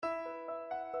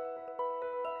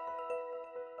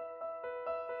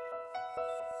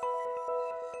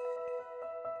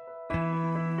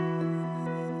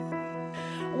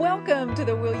Welcome to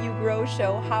the Will You Grow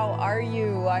Show. How are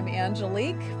you? I'm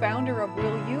Angelique, founder of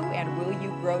Will You and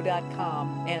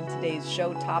WillYouGrow.com. And today's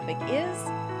show topic is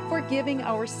forgiving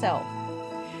ourselves.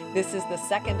 This is the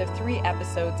second of 3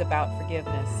 episodes about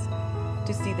forgiveness.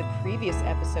 To see the previous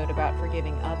episode about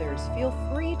forgiving others, feel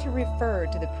free to refer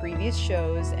to the previous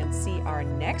shows and see our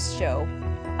next show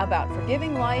about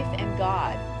forgiving life and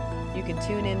God. You can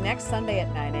tune in next Sunday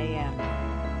at 9 a.m.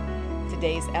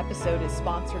 Today's episode is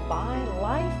sponsored by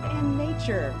Life and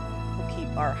Nature, who keep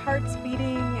our hearts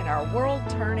beating and our world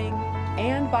turning,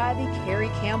 and by the Carrie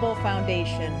Campbell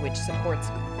Foundation, which supports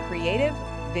creative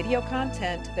video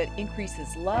content that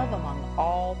increases love among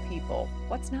all people.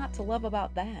 What's not to love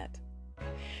about that?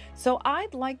 So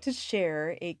I'd like to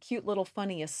share a cute little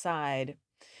funny aside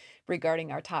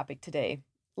regarding our topic today.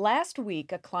 Last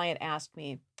week, a client asked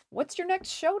me, "What's your next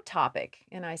show topic?"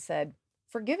 And I said,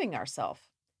 "Forgiving ourselves."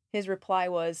 His reply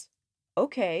was,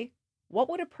 "Okay, what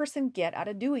would a person get out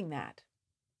of doing that?"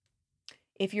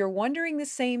 If you're wondering the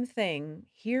same thing,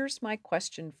 here's my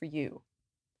question for you.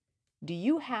 Do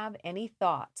you have any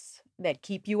thoughts that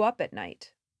keep you up at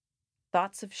night?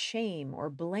 Thoughts of shame or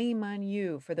blame on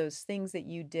you for those things that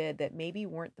you did that maybe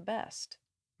weren't the best?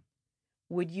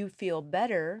 Would you feel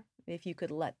better if you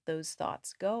could let those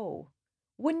thoughts go?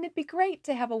 Wouldn't it be great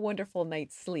to have a wonderful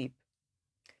night's sleep?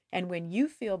 And when you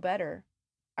feel better,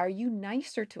 are you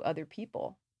nicer to other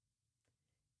people?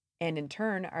 And in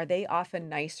turn, are they often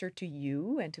nicer to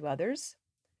you and to others?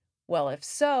 Well, if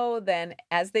so, then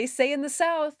as they say in the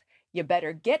South, you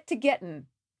better get to getting.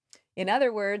 In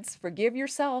other words, forgive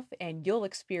yourself and you'll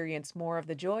experience more of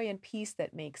the joy and peace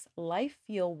that makes life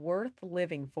feel worth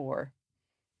living for.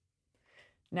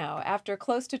 Now, after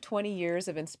close to 20 years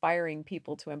of inspiring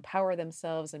people to empower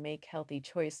themselves and make healthy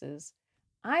choices,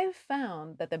 I've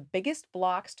found that the biggest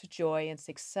blocks to joy and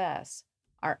success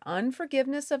are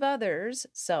unforgiveness of others,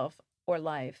 self or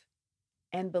life,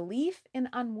 and belief in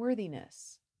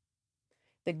unworthiness.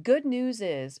 The good news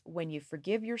is when you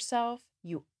forgive yourself,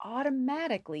 you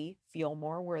automatically feel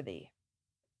more worthy.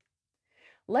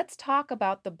 Let's talk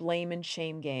about the blame and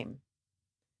shame game.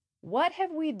 What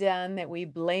have we done that we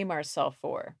blame ourselves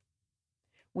for?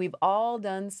 We've all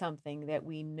done something that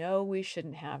we know we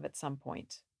shouldn't have at some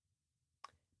point.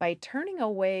 By turning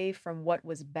away from what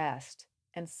was best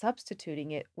and substituting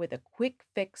it with a quick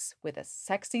fix with a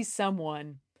sexy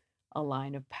someone, a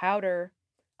line of powder,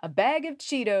 a bag of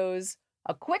Cheetos,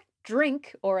 a quick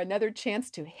drink, or another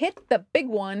chance to hit the big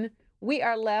one, we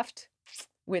are left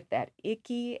with that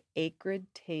icky,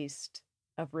 acrid taste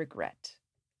of regret.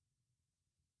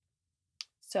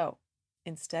 So,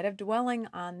 instead of dwelling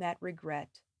on that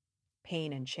regret,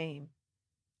 pain, and shame,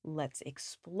 let's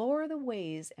explore the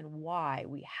ways and why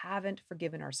we haven't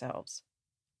forgiven ourselves,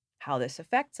 how this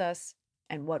affects us,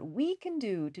 and what we can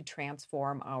do to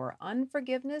transform our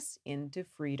unforgiveness into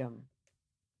freedom.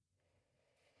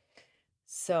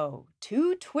 So,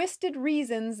 2 twisted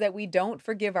reasons that we don't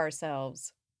forgive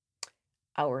ourselves.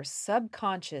 Our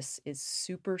subconscious is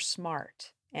super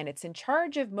smart, and it's in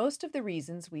charge of most of the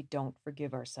reasons we don't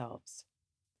forgive ourselves.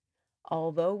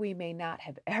 Although we may not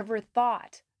have ever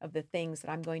thought of the things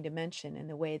that I'm going to mention in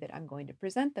the way that I'm going to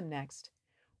present them next,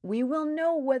 we will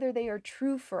know whether they are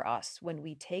true for us when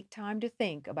we take time to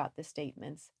think about the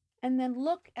statements and then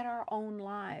look at our own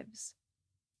lives.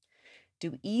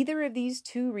 Do either of these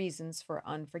 2 reasons for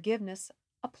unforgiveness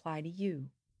apply to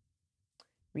you?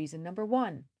 Reason number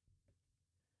 1,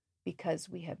 because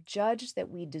we have judged that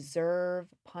we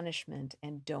deserve punishment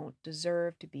and don't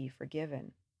deserve to be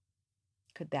forgiven.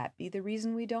 Could that be the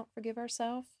reason we don't forgive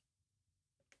ourselves?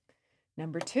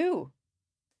 Number 2,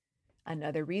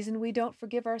 another reason we don't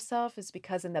forgive ourselves is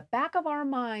because in the back of our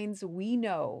minds, we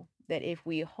know that if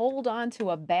we hold on to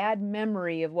a bad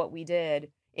memory of what we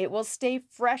did, it will stay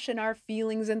fresh in our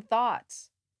feelings and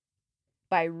thoughts.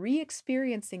 By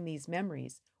re-experiencing these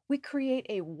memories, we create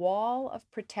a wall of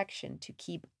protection to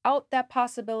keep out that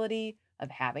possibility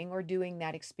of having or doing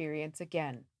that experience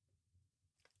again.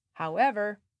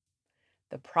 However,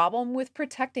 the problem with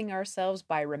protecting ourselves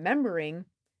by remembering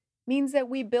means that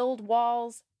we build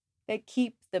walls that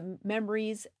keep the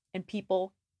memories and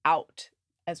people out,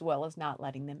 as well as not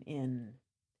letting them in.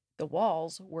 The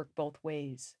walls work both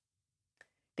ways.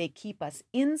 They keep us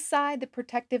inside the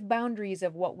protective boundaries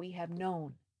of what we have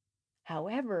known.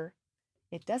 However,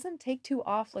 it doesn't take too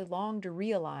awfully long to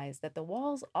realize that the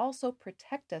walls also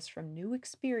protect us from new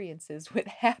experiences with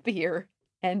happier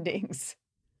endings.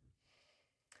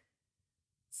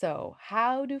 So,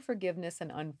 how do forgiveness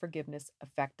and unforgiveness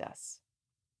affect us?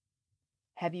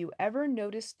 Have you ever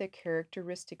noticed the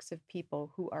characteristics of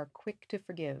people who are quick to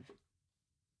forgive?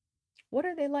 What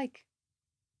are they like?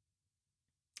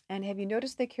 And have you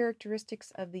noticed the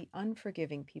characteristics of the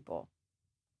unforgiving people?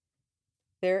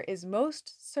 There is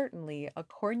most certainly a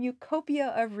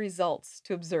cornucopia of results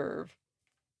to observe.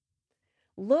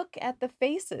 Look at the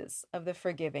faces of the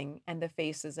forgiving and the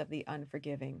faces of the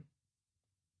unforgiving.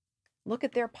 Look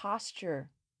at their posture.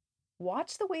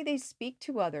 Watch the way they speak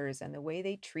to others and the way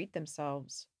they treat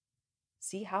themselves.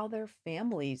 See how their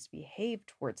families behave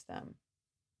towards them.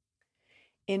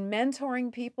 In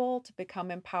mentoring people to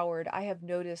become empowered, I have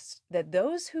noticed that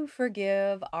those who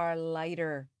forgive are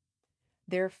lighter.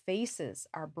 Their faces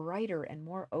are brighter and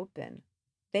more open.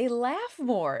 They laugh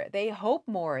more, they hope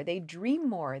more, they dream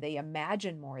more, they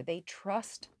imagine more, they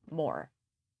trust more.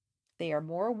 They are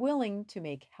more willing to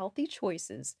make healthy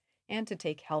choices and to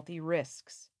take healthy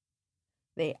risks.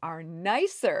 They are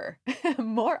nicer,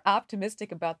 more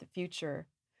optimistic about the future.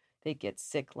 They get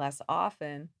sick less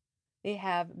often. They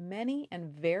have many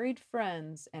and varied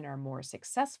friends and are more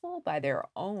successful by their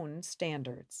own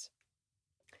standards.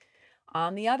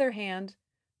 On the other hand,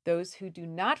 those who do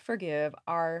not forgive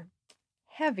are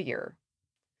heavier.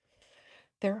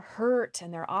 They're hurt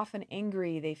and they're often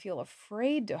angry. They feel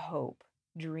afraid to hope,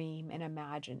 dream, and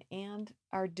imagine, and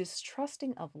are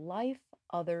distrusting of life,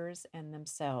 others, and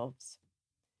themselves.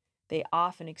 They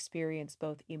often experience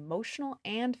both emotional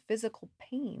and physical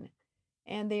pain,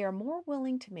 and they are more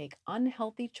willing to make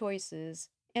unhealthy choices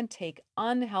and take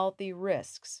unhealthy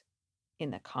risks in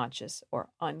the conscious or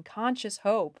unconscious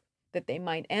hope that they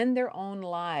might end their own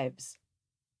lives.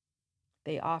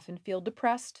 They often feel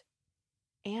depressed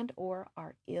and or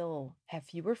are ill, have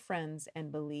fewer friends,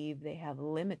 and believe they have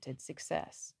limited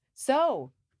success.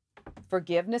 So,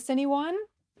 forgiveness, anyone?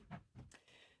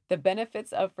 The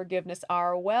benefits of forgiveness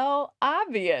are, well,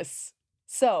 obvious.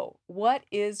 So, what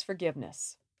is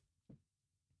forgiveness?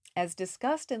 As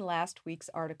discussed in last week's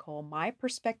article, my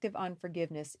perspective on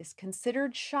forgiveness is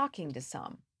considered shocking to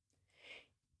some.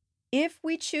 If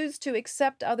we choose to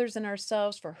accept others and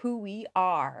ourselves for who we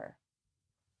are,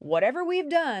 whatever we've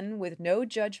done with no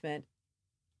judgment,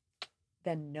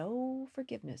 then no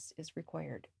forgiveness is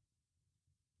required.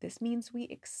 This means we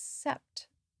accept.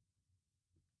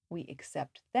 We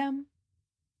accept them,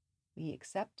 we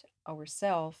accept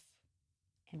ourselves,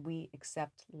 and we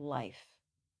accept life.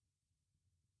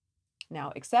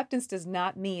 Now, acceptance does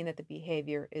not mean that the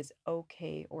behavior is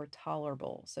okay or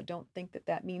tolerable. So don't think that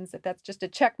that means that that's just a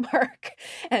check mark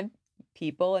and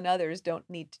people and others don't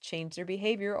need to change their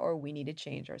behavior or we need to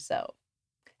change ourselves.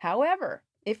 However,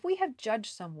 if we have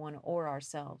judged someone or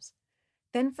ourselves,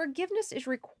 then forgiveness is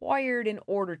required in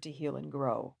order to heal and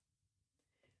grow.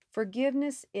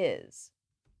 Forgiveness is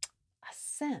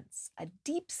a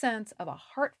deep sense of a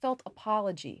heartfelt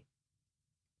apology,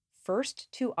 first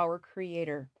to our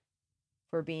Creator,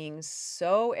 for being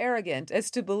so arrogant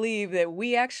as to believe that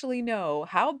we actually know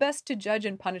how best to judge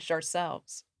and punish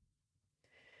ourselves.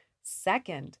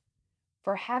 Second,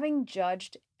 for having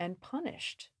judged and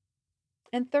punished.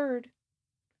 And third,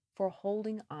 for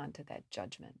holding on to that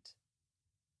judgment.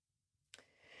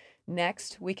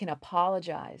 Next, we can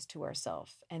apologize to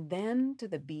ourselves and then to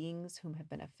the beings whom have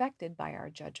been affected by our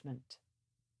judgment.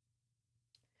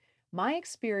 My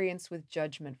experience with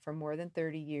judgment for more than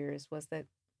 30 years was that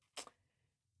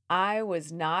I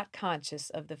was not conscious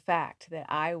of the fact that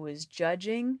I was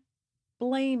judging,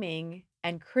 blaming,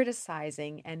 and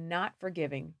criticizing and not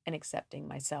forgiving and accepting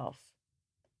myself.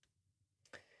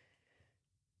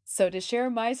 So to share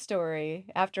my story,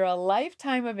 after a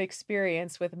lifetime of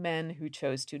experience with men who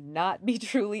chose to not be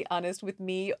truly honest with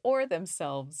me or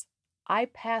themselves, I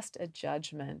passed a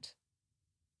judgment.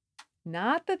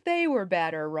 Not that they were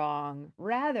bad or wrong,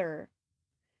 rather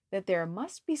that there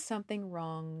must be something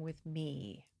wrong with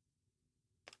me.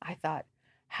 I thought,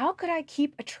 how could I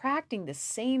keep attracting the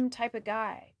same type of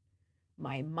guy?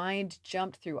 My mind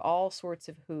jumped through all sorts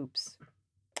of hoops.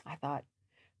 I thought,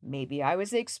 maybe I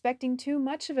was expecting too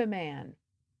much of a man.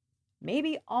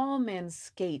 Maybe all men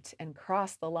skate and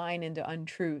cross the line into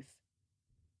untruth.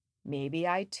 Maybe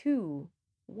I too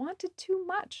wanted too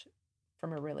much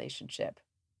from a relationship.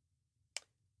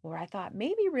 Or I thought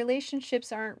maybe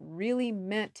relationships aren't really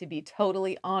meant to be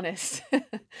totally honest.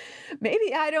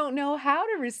 Maybe I don't know how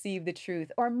to receive the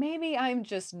truth, or maybe I'm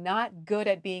just not good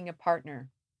at being a partner.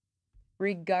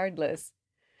 Regardless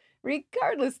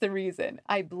the reason,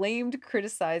 I blamed,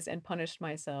 criticized, and punished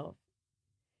myself.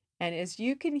 And as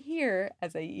you can hear,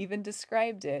 as I even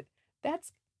described it,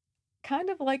 that's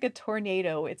kind of like a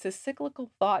tornado. It's a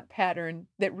cyclical thought pattern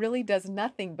that really does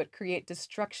nothing but create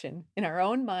destruction in our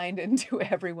own mind and to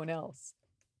everyone else.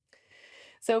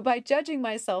 So by judging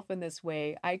myself in this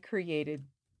way, I created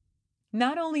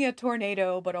not only a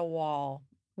tornado, but a wall,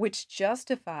 which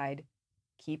justified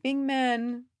keeping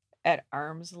men at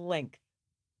arm's length.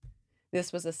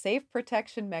 This was a safe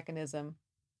protection mechanism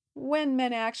when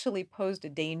men actually posed a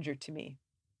danger to me.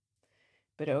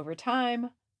 But over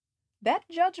time, that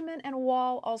judgment and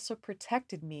wall also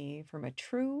protected me from a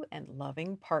true and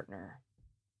loving partner.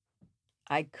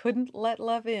 I couldn't let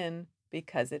love in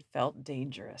because it felt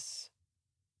dangerous.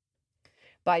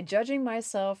 By judging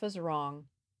myself as wrong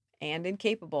and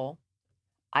incapable,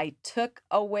 I took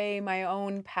away my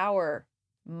own power,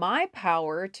 my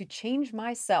power to change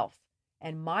myself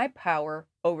and my power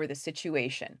over the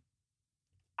situation.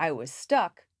 I was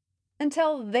stuck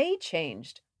until they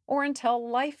changed or until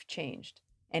life changed,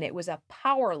 and it was a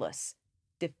powerless,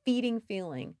 defeating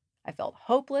feeling. I felt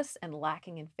hopeless and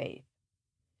lacking in faith.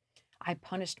 I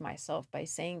punished myself by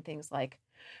saying things like,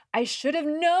 I should have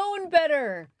known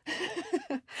better.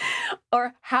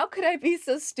 Or how could I be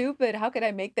so stupid? How could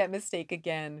I make that mistake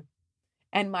again?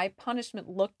 And my punishment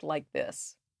looked like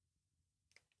this.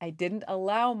 I didn't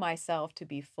allow myself to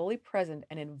be fully present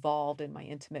and involved in my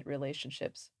intimate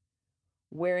relationships,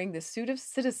 wearing the suit of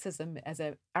cynicism as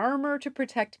an armor to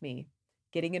protect me,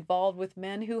 getting involved with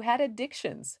men who had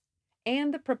addictions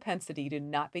and the propensity to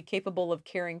not be capable of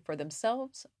caring for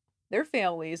themselves, their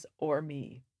families, or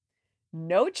me.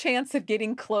 No chance of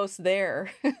getting close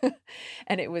there.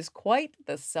 And it was quite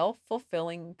the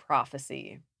self-fulfilling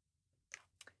prophecy.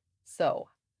 So,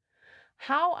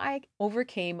 how I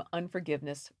overcame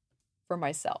unforgiveness for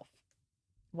myself.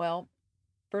 Well,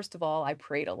 first of all, I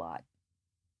prayed a lot.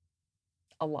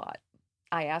 A lot.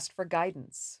 I asked for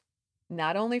guidance,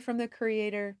 not only from the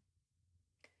Creator,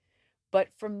 but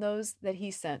from those that He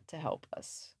sent to help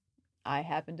us. I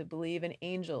happen to believe in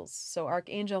angels, so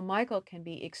Archangel Michael can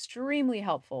be extremely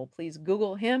helpful. Please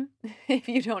Google him if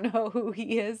you don't know who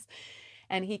he is,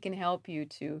 and he can help you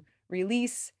to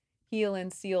release, heal,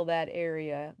 and seal that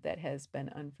area that has been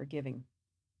unforgiving.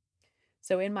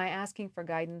 So in my asking for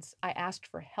guidance, I asked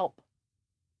for help.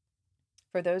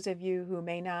 For those of you who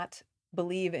may not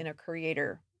believe in a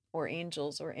creator or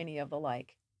angels or any of the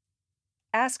like,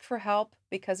 ask for help,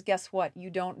 because guess what? You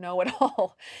don't know it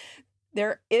all.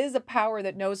 There is a power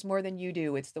that knows more than you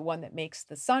do. It's the one that makes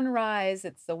the sun rise.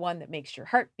 It's the one that makes your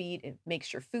heart beat. It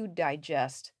makes your food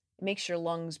digest. It makes your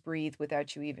lungs breathe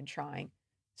without you even trying.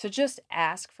 So just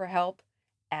ask for help,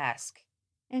 ask,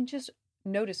 and just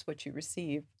notice what you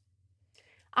receive.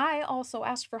 I also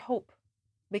asked for hope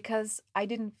because I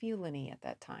didn't feel any at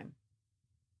that time.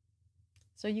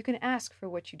 So you can ask for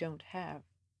what you don't have.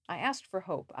 I asked for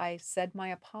hope. I said my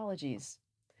apologies.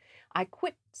 I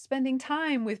quit spending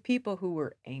time with people who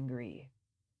were angry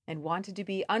and wanted to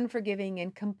be unforgiving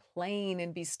and complain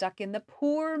and be stuck in the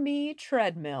poor me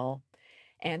treadmill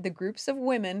and the groups of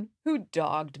women who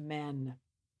dogged men.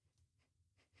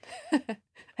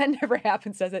 That never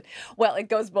happens, does it? Well, it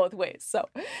goes both ways. So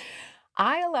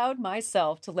I allowed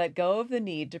myself to let go of the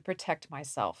need to protect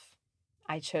myself.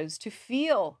 I chose to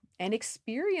feel and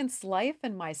experience life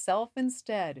and myself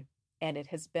instead. And it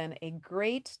has been a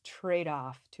great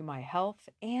trade-off to my health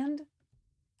and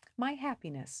my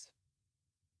happiness.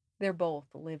 They're both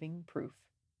living proof.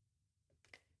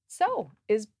 So,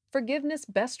 is forgiveness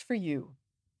best for you?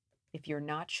 If you're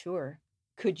not sure,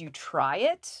 could you try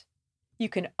it? You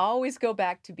can always go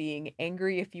back to being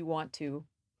angry if you want to,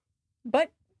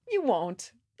 but you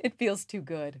won't. It feels too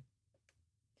good.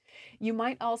 You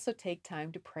might also take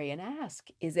time to pray and ask,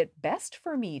 is it best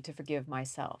for me to forgive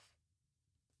myself?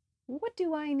 What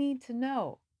do I need to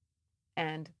know?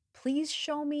 And please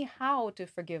show me how to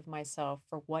forgive myself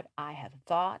for what I have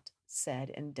thought,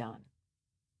 said, and done.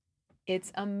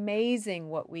 It's amazing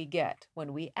what we get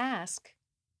when we ask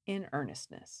in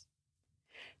earnestness.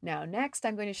 Now, next,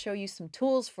 I'm going to show you some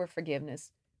tools for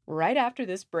forgiveness right after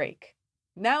this break.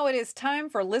 Now it is time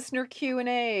for listener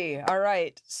Q&A. All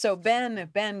right. So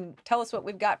Ben, tell us what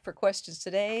we've got for questions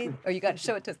today. Or you got to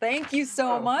show it to us. Thank you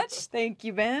so much. Thank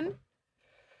you, Ben.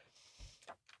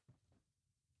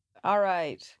 All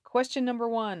right. Question number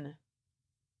 1.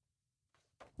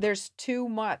 There's too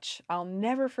much. I'll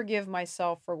never forgive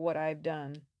myself for what I've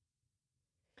done.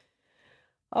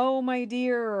 Oh, my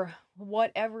dear,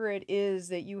 whatever it is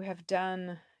that you have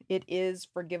done, it is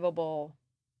forgivable.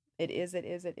 It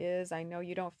is. I know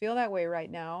you don't feel that way right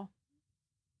now.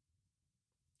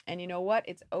 And you know what?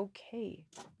 It's okay.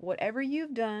 Whatever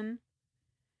you've done,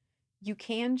 you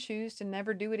can choose to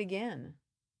never do it again.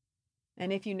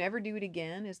 And if you never do it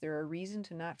again, is there a reason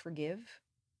to not forgive?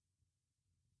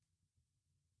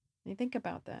 You think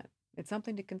about that. It's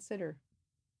something to consider.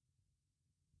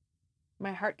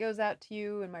 My heart goes out to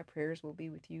you, and my prayers will be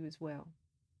with you as well.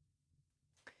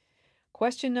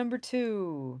 Question number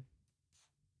 2.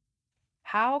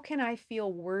 How can I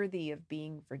feel worthy of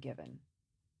being forgiven?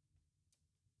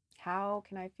 How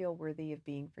can I feel worthy of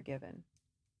being forgiven?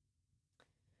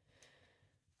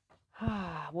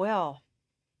 Well,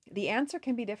 the answer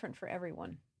can be different for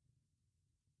everyone.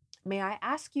 May I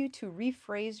ask you to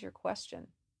rephrase your question?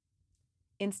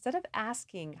 Instead of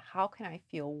asking, how can I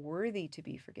feel worthy to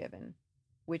be forgiven,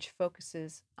 which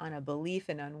focuses on a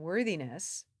belief in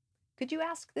unworthiness, could you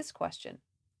ask this question?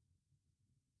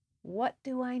 What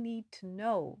do I need to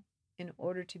know in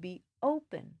order to be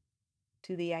open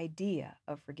to the idea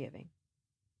of forgiving?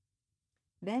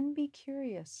 Then be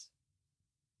curious.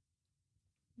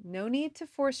 No need to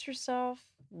force yourself,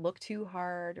 look too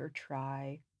hard, or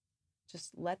try.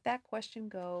 Just let that question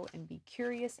go and be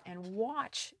curious and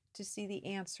watch to see the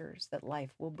answers that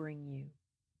life will bring you.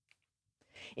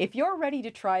 If you're ready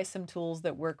to try some tools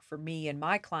that work for me and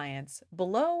my clients,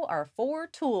 below are 4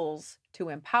 tools to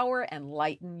empower and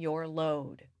lighten your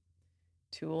load.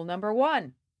 Tool number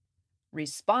 1,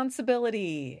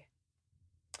 responsibility.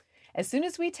 As soon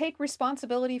as we take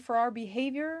responsibility for our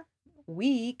behavior,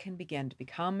 we can begin to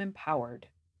become empowered.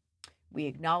 We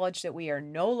acknowledge that we are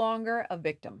no longer a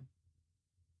victim.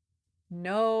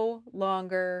 No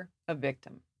longer a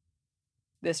victim.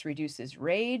 This reduces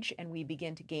rage and we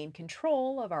begin to gain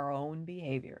control of our own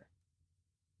behavior.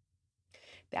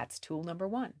 That's tool number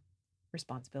 1,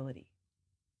 responsibility.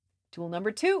 Tool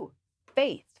number 2,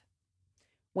 faith.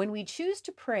 When we choose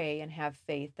to pray and have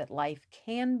faith that life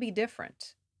can be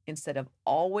different, instead of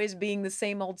always being the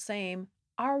same old same,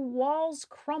 our walls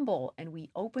crumble and we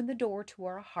open the door to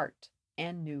our heart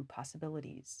and new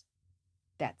possibilities.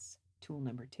 That's tool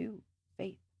number 2,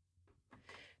 faith.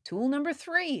 Tool number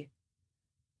 3,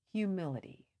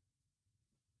 humility.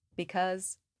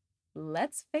 Because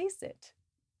let's face it,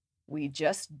 we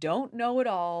just don't know it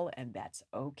all, and that's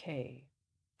okay.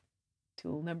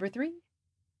 Tool number 3,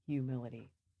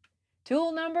 humility.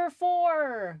 Tool number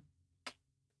 4,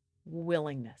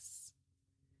 willingness.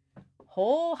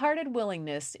 Wholehearted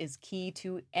willingness is key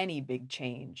to any big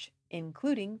change,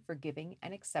 including forgiving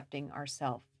and accepting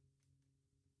ourselves.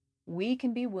 We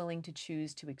can be willing to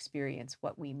choose to experience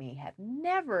what we may have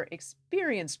never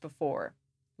experienced before,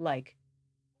 like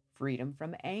freedom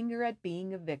from anger at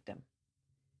being a victim,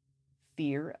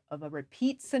 fear of a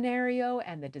repeat scenario,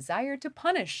 and the desire to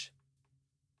punish.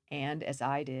 And as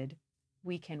I did,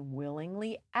 we can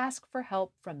willingly ask for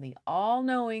help from the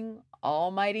all-knowing,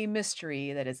 almighty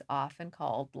mystery that is often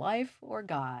called life or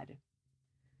God.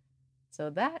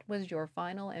 So that was your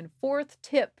final and 4th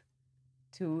tip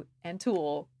and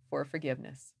tool for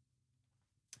forgiveness.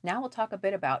 Now we'll talk a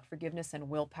bit about forgiveness and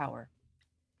willpower.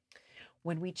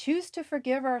 When we choose to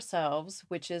forgive ourselves,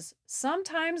 which is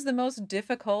sometimes the most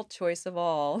difficult choice of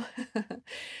all,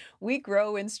 we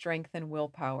grow in strength and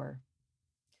willpower.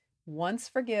 Once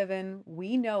forgiven,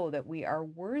 we know that we are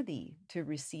worthy to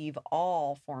receive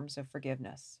all forms of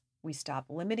forgiveness. We stop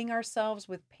limiting ourselves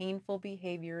with painful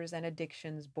behaviors and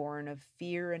addictions born of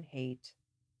fear and hate,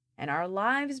 and our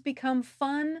lives become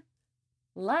fun,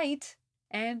 light,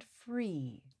 and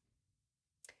free.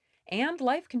 And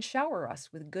life can shower us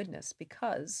with goodness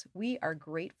because we are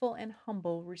grateful and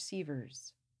humble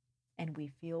receivers, and we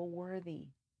feel worthy.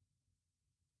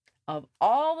 Of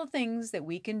all the things that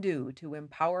we can do to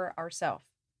empower ourselves,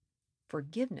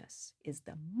 forgiveness is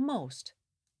the most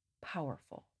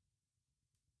powerful.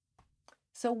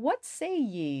 So what say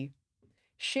ye?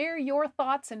 Share your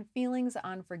thoughts and feelings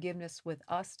on forgiveness with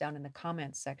us down in the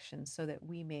comments section so that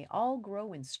we may all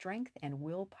grow in strength and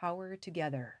willpower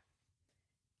together.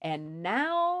 And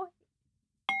now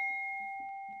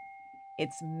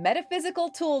it's metaphysical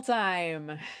tool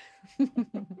time.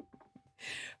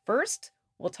 First,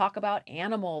 we'll talk about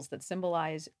animals that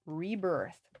symbolize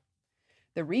rebirth,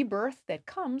 the rebirth that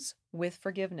comes with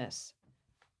forgiveness.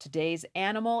 Today's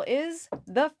animal is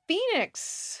the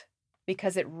phoenix,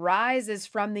 because it rises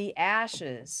from the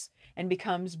ashes and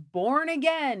becomes born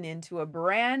again into a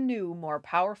brand new, more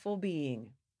powerful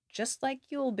being, just like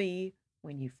you'll be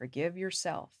when you forgive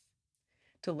yourself.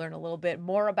 To learn a little bit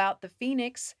more about the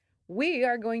phoenix, we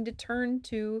are going to turn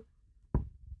to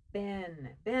Ben.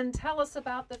 Ben, tell us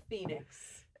about the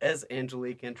phoenix. As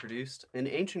Angelique introduced, in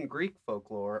ancient Greek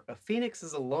folklore, a phoenix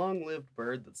is a long-lived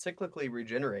bird that cyclically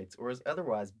regenerates or is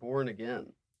otherwise born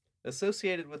again.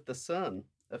 Associated with the sun,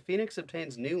 a phoenix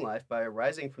obtains new life by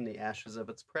arising from the ashes of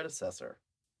its predecessor.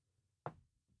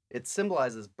 It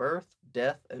symbolizes birth,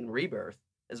 death, and rebirth,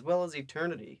 as well as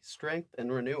eternity, strength, and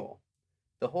renewal.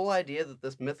 The whole idea that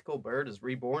this mythical bird is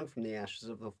reborn from the ashes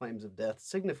of the flames of death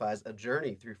signifies a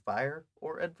journey through fire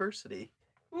or adversity.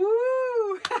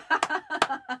 Woo!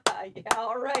 Yeah,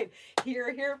 all right.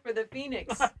 Here for the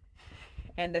phoenix.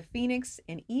 And the phoenix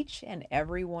in each and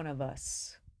every one of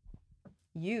us.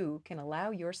 you can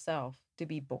allow yourself to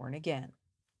be born again.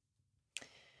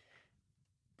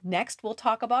 Next, we'll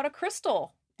talk about a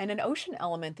crystal and an ocean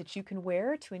element that you can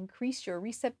wear to increase your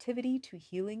receptivity to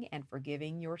healing and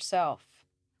forgiving yourself.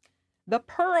 The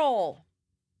pearl.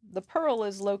 The pearl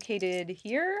is located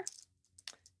here.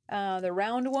 The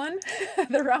round one,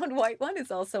 the round white one, is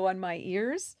also on my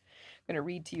ears. I'm going to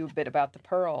read to you a bit about the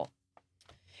pearl.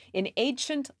 In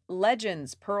ancient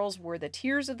legends, pearls were the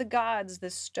tears of the gods.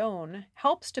 This stone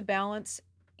helps to balance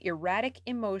erratic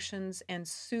emotions and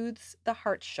soothes the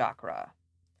heart chakra.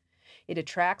 It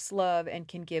attracts love and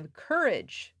can give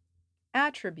courage,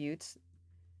 attributes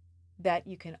that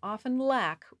you can often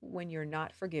lack when you're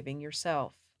not forgiving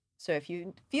yourself. So if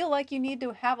you feel like you need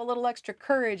to have a little extra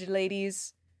courage,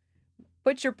 ladies,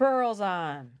 put your pearls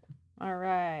on. All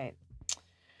right.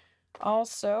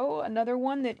 Also, another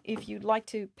one that if you'd like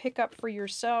to pick up for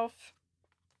yourself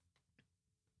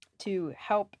to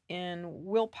help in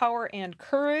willpower and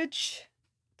courage,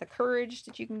 the courage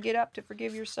that you can get up to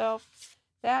forgive yourself,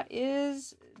 that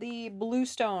is the blue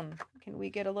stone. Can we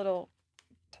get a little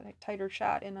tighter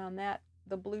shot in on that?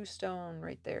 The blue stone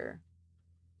right there.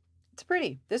 It's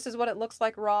pretty. This is what it looks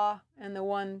like raw, and the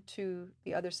one to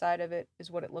the other side of it is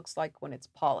what it looks like when it's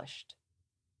polished.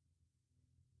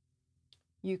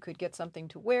 You could get something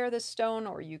to wear this stone,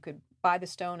 or you could buy the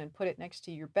stone and put it next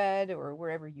to your bed or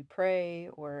wherever you pray,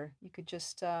 or you could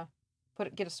just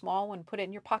get a small one, put it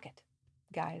in your pocket,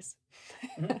 guys.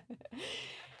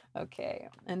 Okay,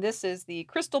 and this is the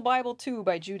Crystal Bible 2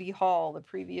 by Judy Hall. The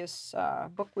previous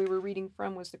book we were reading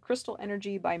from was The Crystal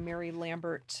Energy by Mary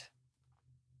Lambert.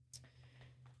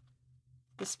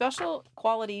 The special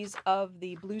qualities of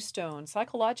the bluestone.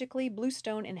 Psychologically,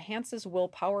 bluestone enhances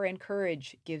willpower and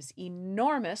courage, gives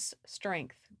enormous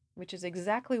strength, which is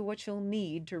exactly what you'll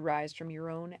need to rise from your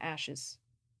own ashes.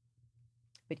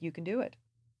 But you can do it.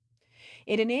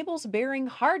 It enables bearing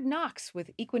hard knocks with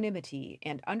equanimity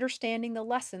and understanding the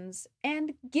lessons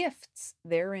and gifts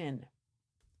therein.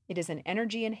 It is an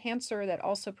energy enhancer that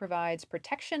also provides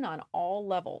protection on all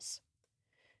levels.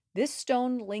 This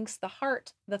stone links the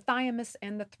heart, the thymus,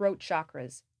 and the throat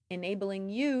chakras, enabling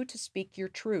you to speak your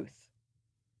truth.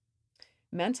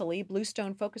 Mentally,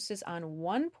 bluestone focuses on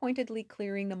one-pointedly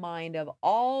clearing the mind of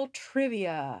all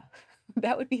trivia.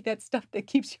 That would be that stuff that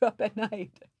keeps you up at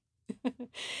night.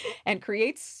 And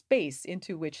creates space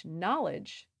into which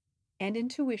knowledge and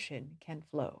intuition can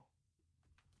flow.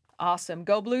 Awesome.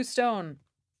 Go bluestone.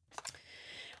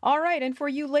 All right, and for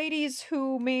you ladies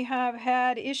who may have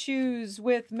had issues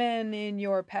with men in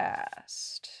your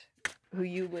past, who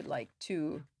you would like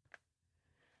to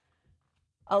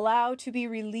allow to be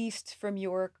released from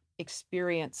your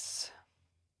experience,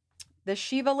 the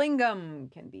Shiva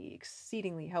Lingam can be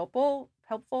exceedingly helpful.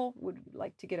 Would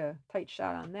like to get a tight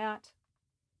shot on that.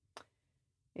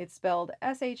 It's spelled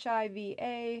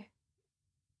S-H-I-V-A.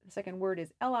 The second word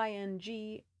is L-I-N-G-A-M.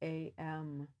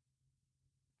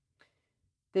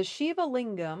 The Shiva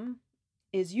Lingam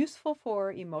is useful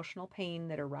for emotional pain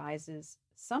that arises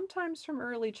sometimes from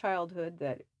early childhood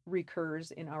that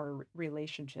recurs in our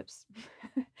relationships.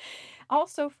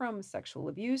 Also from sexual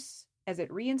abuse, as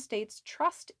it reinstates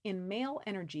trust in male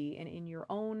energy and in your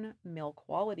own male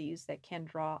qualities that can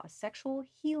draw a sexual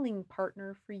healing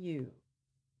partner for you.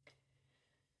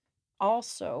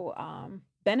 Also,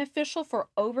 beneficial for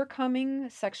overcoming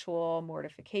sexual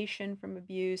mortification from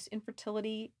abuse,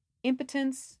 infertility,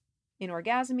 impotence,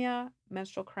 anorgasmia,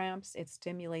 menstrual cramps. It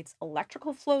stimulates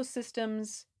electrical flow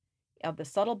systems of the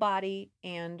subtle body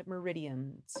and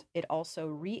meridians. It also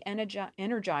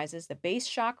re-energizes the base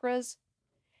chakras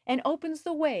and opens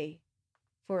the way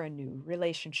for a new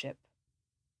relationship.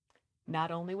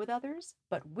 Not only with others,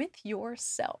 but with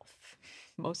yourself,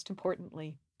 most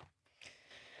importantly.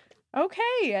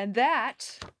 Okay, and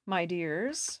that, my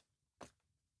dears,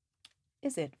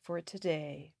 is it for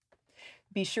today.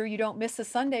 Be sure you don't miss a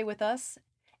Sunday with us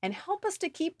and help us to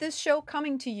keep this show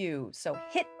coming to you. So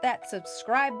hit that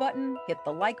subscribe button, hit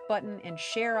the like button, and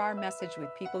share our message with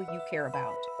people you care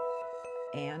about.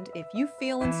 And if you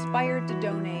feel inspired to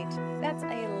donate, that's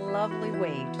a lovely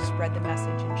way to spread the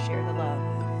message and share the love.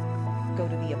 Go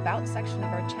to the About section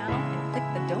of our channel and click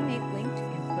the donate link to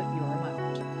input your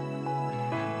amount.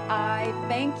 I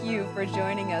thank you for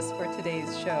joining us for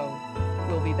today's show.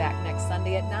 We'll be back next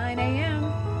Sunday at 9 a.m.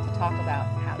 to talk about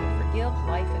how to forgive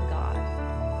life and God.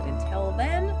 But until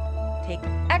then, take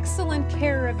excellent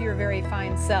care of your very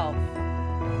fine self.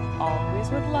 Always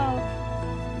with love,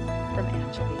 from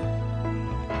Angelique.